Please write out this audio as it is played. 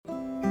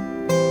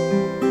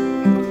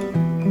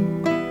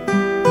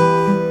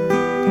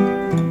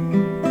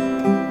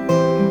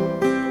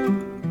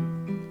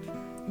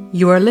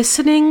You are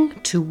listening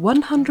to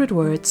 100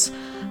 Words,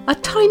 a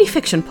tiny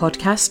fiction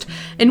podcast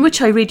in which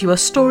I read you a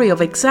story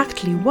of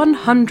exactly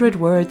 100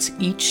 words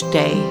each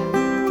day.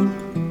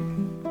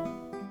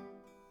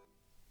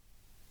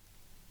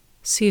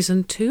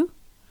 Season 2,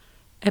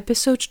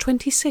 Episode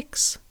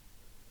 26.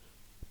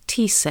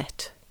 Tea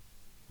Set.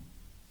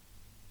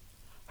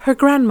 Her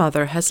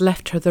grandmother has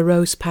left her the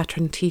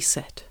rose-patterned tea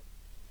set.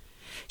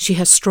 She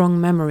has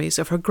strong memories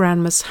of her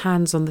grandma's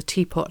hands on the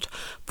teapot,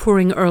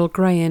 pouring Earl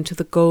Grey into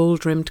the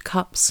gold-rimmed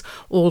cups,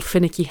 all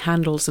finicky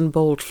handles and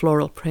bold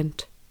floral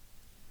print.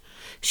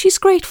 She's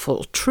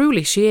grateful,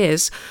 truly she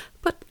is,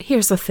 but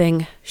here's the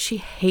thing, she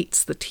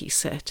hates the tea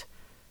set.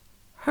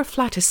 Her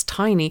flat is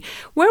tiny,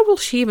 where will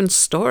she even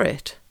store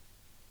it?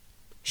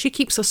 She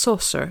keeps a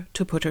saucer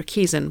to put her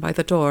keys in by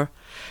the door,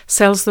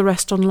 sells the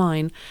rest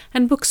online,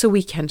 and books a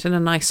weekend in a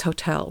nice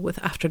hotel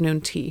with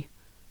afternoon tea.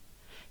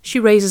 She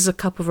raises a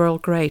cup of Earl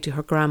Grey to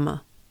her grandma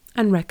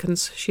and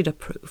reckons she'd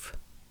approve.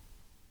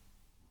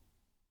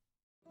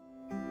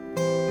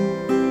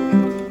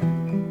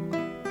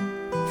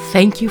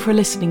 Thank you for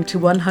listening to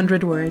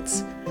 100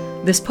 Words.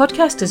 This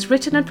podcast is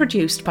written and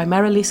produced by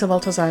Marilisa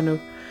Valtazano.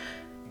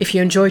 If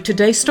you enjoyed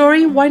today's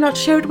story, why not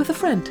share it with a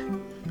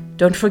friend?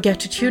 Don't forget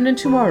to tune in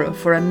tomorrow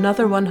for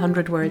another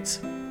 100 Words.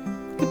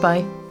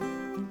 Goodbye.